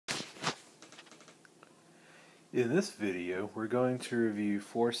In this video, we're going to review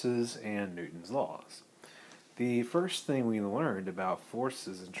forces and Newton's laws. The first thing we learned about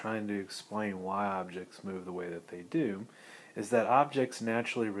forces and trying to explain why objects move the way that they do is that objects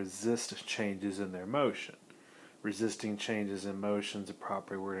naturally resist changes in their motion. Resisting changes in motion is a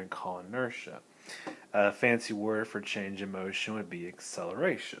property we're going to call inertia. A fancy word for change in motion would be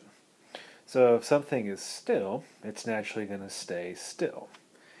acceleration. So if something is still, it's naturally going to stay still.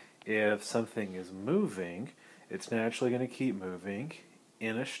 If something is moving, it's naturally going to keep moving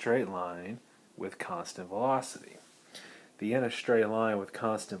in a straight line with constant velocity. The in a straight line with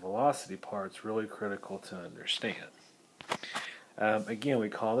constant velocity part is really critical to understand. Again, we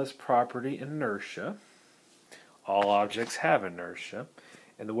call this property inertia. All objects have inertia,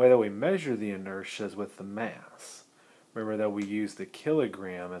 and the way that we measure the inertia is with the mass. Remember that we use the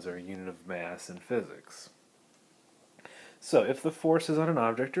kilogram as our unit of mass in physics. So if the forces on an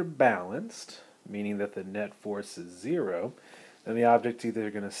object are balanced, meaning that the net force is zero, then the object's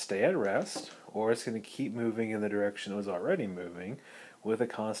either going to stay at rest or it's going to keep moving in the direction it was already moving with a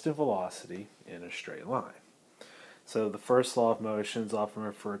constant velocity in a straight line. So the first law of motion is often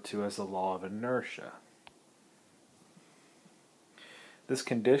referred to as the law of inertia. This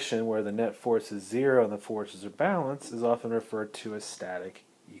condition where the net force is zero and the forces are balanced is often referred to as static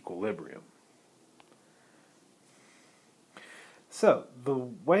equilibrium. So, the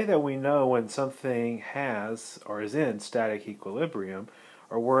way that we know when something has or is in static equilibrium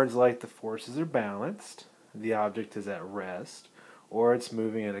are words like the forces are balanced, the object is at rest, or it's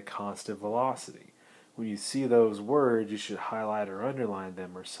moving at a constant velocity. When you see those words, you should highlight or underline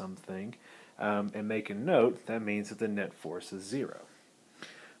them or something and make a note that means that the net force is zero.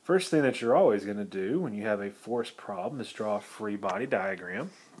 First thing that you're always going to do when you have a force problem is draw a free body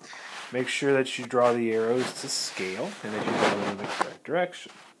diagram. Make sure that you draw the arrows to scale and that you draw them in the correct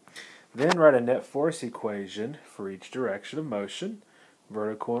direction. Then write a net force equation for each direction of motion,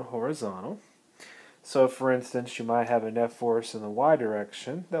 vertical and horizontal. So for instance, you might have a net force in the y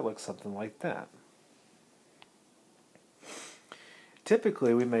direction that looks something like that.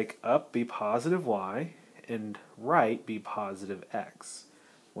 Typically, we make up be positive y and right be positive x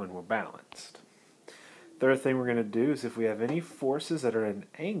when we're balanced. Third thing we're going to do is if we have any forces that are at an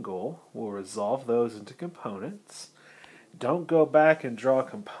angle, we'll resolve those into components. Don't go back and draw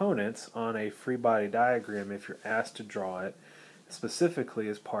components on a free body diagram if you're asked to draw it specifically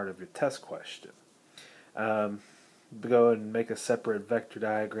as part of your test question. Go and make a separate vector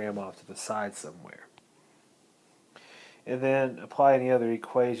diagram off to the side somewhere. And then apply any other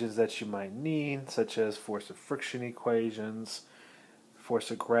equations that you might need, such as force of friction equations,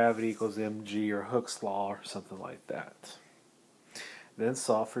 force of gravity equals mg, or Hooke's law, or something like that. Then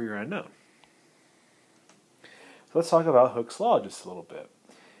solve for your unknown. So let's talk about Hooke's law just a little bit.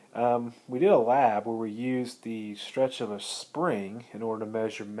 We did a lab where we used the stretch of a spring in order to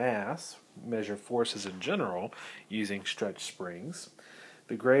measure mass, measure forces in general, using stretch springs.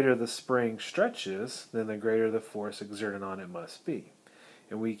 The greater the spring stretches, then the greater the force exerted on it must be.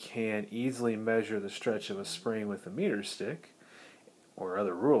 And we can easily measure the stretch of a spring with a meter stick or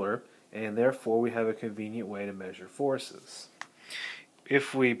other ruler, and therefore we have a convenient way to measure forces.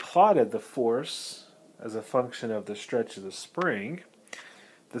 If we plotted the force as a function of the stretch of the spring,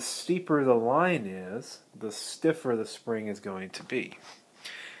 the steeper the line is, the stiffer the spring is going to be.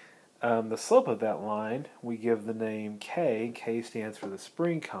 The slope of that line we give the name K. K stands for the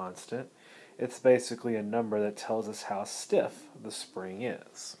spring constant. It's basically a number that tells us how stiff the spring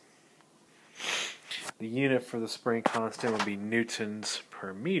is. The unit for the spring constant would be newtons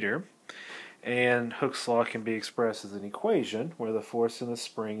per meter, and Hooke's law can be expressed as an equation where the force in the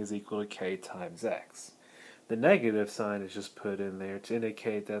spring is equal to K times X. The negative sign is just put in there to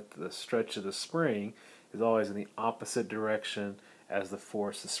indicate that the stretch of the spring is always in the opposite direction as the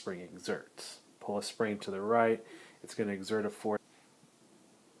force the spring exerts. Pull a spring to the right, it's going to exert a force.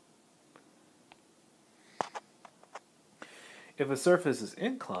 If a surface is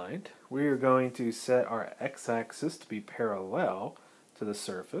inclined, we are going to set our x-axis to be parallel to the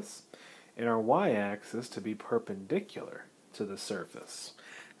surface and our y-axis to be perpendicular to the surface.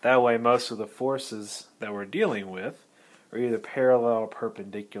 That way most of the forces that we're dealing with are either parallel or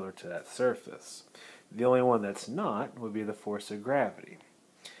perpendicular to that surface. The only one that's not would be the force of gravity.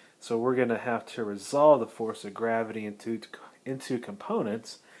 So we're going to have to resolve the force of gravity into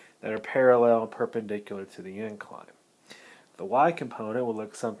components that are parallel and perpendicular to the incline. The y component will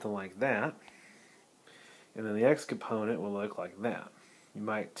look something like that, and then the x component will look like that. You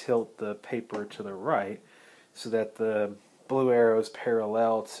might tilt the paper to the right so that the blue arrow is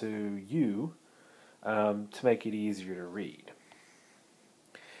parallel to you to make it easier to read.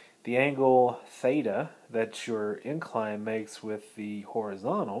 the angle theta that your incline makes with the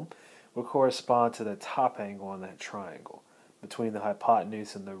horizontal will correspond to the top angle on that triangle between the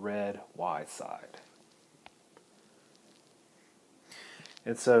hypotenuse and the red y side.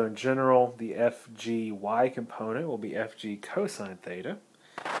 And so in general, the FGY component will be FG cosine theta,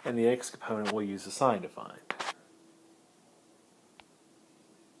 and the x component will use the sign to find.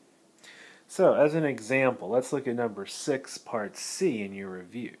 So as an example, let's look at number 6, part C in your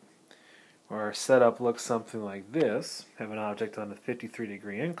review. Our setup looks something like this. Have an object on a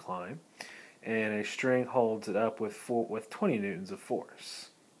 53-degree incline, and a string holds it up with 20 newtons of force.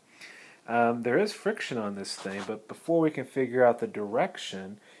 There is friction on this thing, but before we can figure out the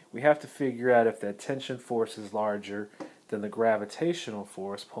direction, we have to figure out if that tension force is larger than the gravitational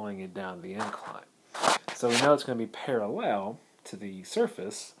force pulling it down the incline. So we know it's going to be parallel to the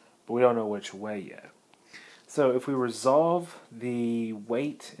surface, but we don't know which way yet. So if we resolve the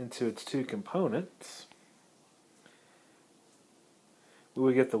weight into its two components, we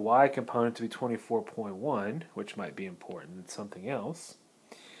would get the y component to be 24.1, which might be important in something else,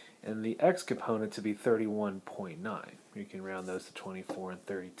 and the x component to be 31.9. You can round those to 24 and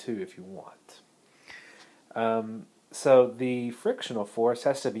 32 if you want. So the frictional force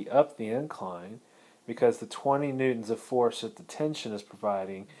has to be up the incline because the 20 newtons of force that the tension is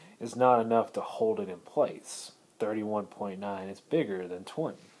providing is not enough to hold it in place. 31.9 is bigger than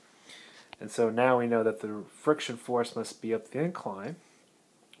 20. And so now we know that the friction force must be up the incline.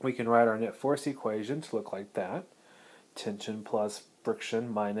 We can write our net force equation to look like that. Tension plus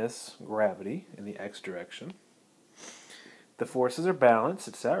friction minus gravity in the x direction. The forces are balanced,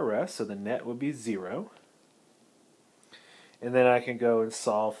 it's at rest, so the net would be 0. And then I can go and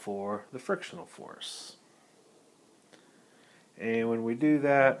solve for the frictional force. And when we do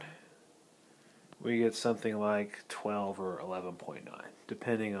that, we get something like 12 or 11.9,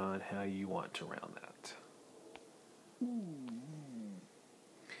 depending on how you want to round that.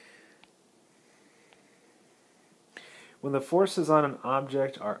 When the forces on an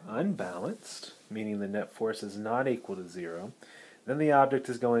object are unbalanced, meaning the net force is not equal to 0, then the object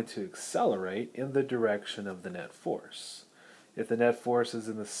is going to accelerate in the direction of the net force. If the net force is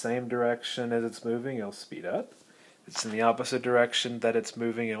in the same direction as it's moving, it'll speed up. If it's in the opposite direction that it's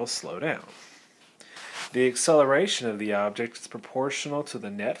moving, it'll slow down. The acceleration of the object is proportional to the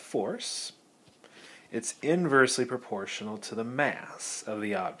net force. It's inversely proportional to the mass of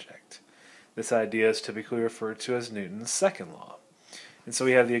the object. This idea is typically referred to as Newton's second law. And so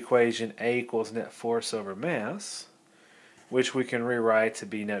we have the equation A equals net force over mass, which we can rewrite to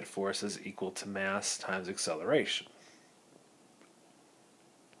be net force is equal to mass times acceleration.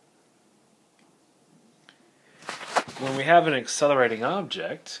 When we have an accelerating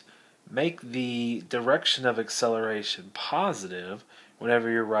object, make the direction of acceleration positive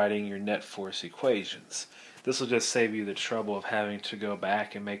whenever you're writing your net force equations. This will just save you the trouble of having to go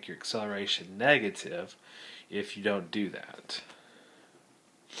back and make your acceleration negative if you don't do that.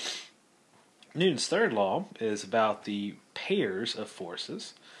 Newton's third law is about the pairs of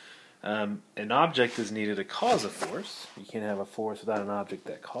forces. An object is needed to cause a force. You can't have a force without an object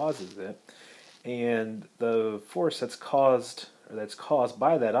that causes it. And the force that's caused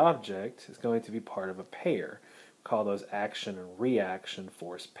by that object is going to be part of a pair. We call those action and reaction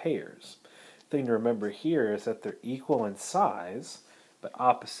force pairs. The thing to remember here is that they're equal in size, but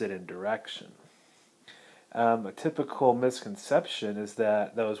opposite in direction. A typical misconception is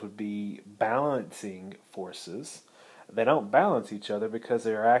that those would be balancing forces. They don't balance each other because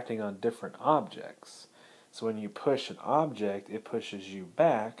they are acting on different objects. So when you push an object, it pushes you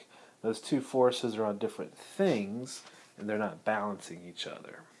back. Those two forces are on different things, and they're not balancing each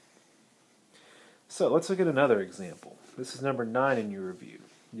other. So let's look at another example. This is number 9 in your review.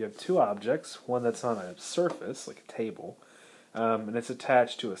 You have two objects, one that's on a surface, like a table, and it's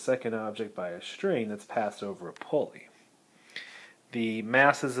attached to a second object by a string that's passed over a pulley. The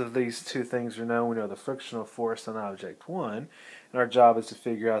masses of these two things are known. We know the frictional force on object 1, and our job is to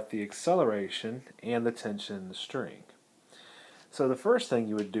figure out the acceleration and the tension in the string. So the first thing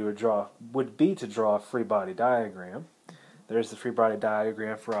you would do would be to draw a free body diagram. There's the free body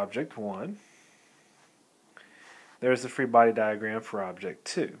diagram for object 1. There's the free body diagram for object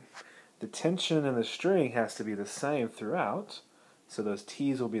 2. The tension in the string has to be the same throughout, so those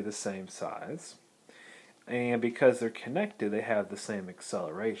T's will be the same size. And because they're connected, they have the same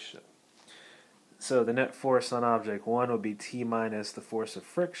acceleration. So the net force on object 1 will be T minus the force of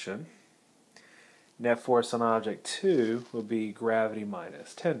friction. Net force on object 2 will be gravity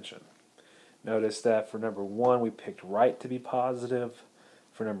minus tension. Notice that for number 1 we picked right to be positive.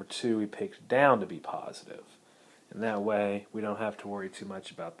 For number 2 we picked down to be positive. And that way we don't have to worry too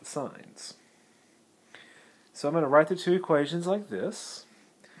much about the signs. So I'm going to write the two equations like this.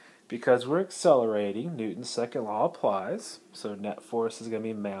 Because we're accelerating, Newton's second law applies. So net force is going to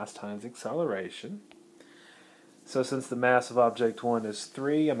be mass times acceleration. So since the mass of object 1 is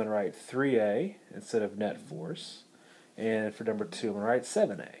 3, I'm going to write 3a instead of net force. And for number 2, I'm going to write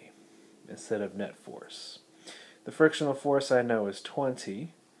 7a instead of net force. The frictional force I know is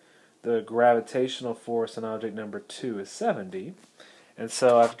 20. The gravitational force on object number 2 is 70. And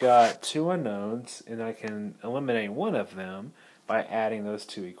so I've got two unknowns, and I can eliminate one of them by adding those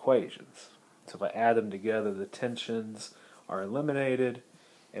two equations. So if I add them together, the tensions are eliminated,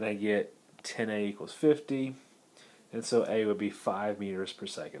 and I get 10a equals 50, and so a would be 5 meters per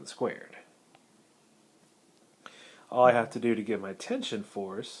second squared. All I have to do to get my tension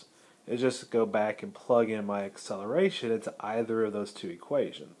force is just go back and plug in my acceleration into either of those two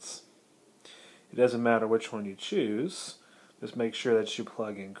equations. It doesn't matter which one you choose, just make sure that you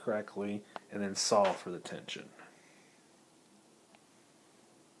plug in correctly and then solve for the tension.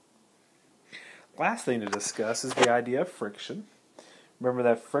 Last thing to discuss is the idea of friction. Remember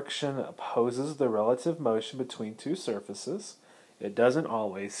that friction opposes the relative motion between two surfaces. It doesn't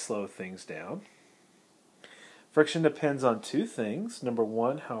always slow things down. Friction depends on two things. Number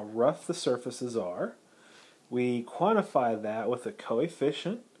one, how rough the surfaces are. We quantify that with a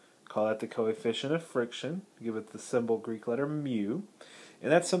coefficient. Call that the coefficient of friction. Give it the symbol Greek letter mu.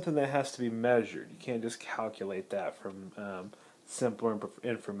 And that's something that has to be measured. You can't just calculate that from simpler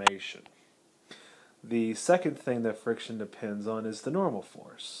information. The second thing that friction depends on is the normal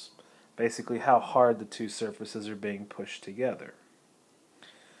force. Basically how hard the two surfaces are being pushed together.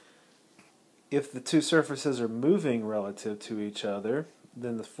 If the two surfaces are moving relative to each other,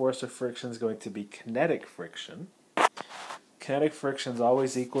 then the force of friction is going to be kinetic friction. Kinetic friction is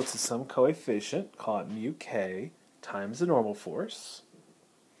always equal to some coefficient, call it mu k, times the normal force.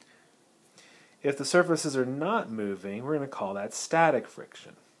 If the surfaces are not moving, we're going to call that static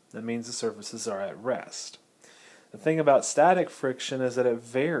friction. That means the surfaces are at rest. The thing about static friction is that it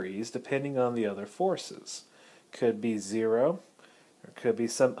varies depending on the other forces. Could be 0, or could be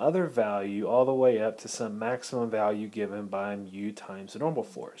some other value all the way up to some maximum value given by mu times the normal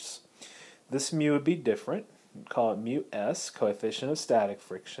force. This mu would be different. We'd call it mu s, coefficient of static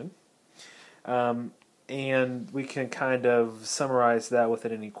friction. And we can kind of summarize that with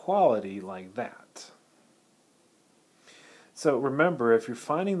an inequality like that. So remember, if you're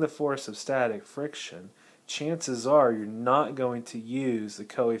finding the force of static friction, chances are you're not going to use the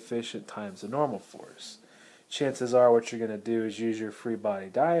coefficient times the normal force. Chances are what you're going to do is use your free body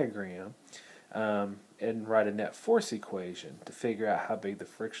diagram and write a net force equation to figure out how big the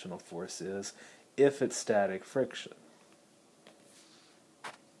frictional force is if it's static friction.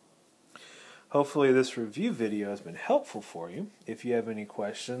 Hopefully this review video has been helpful for you. If you have any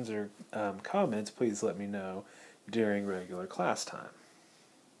questions or comments, please let me know during regular class time.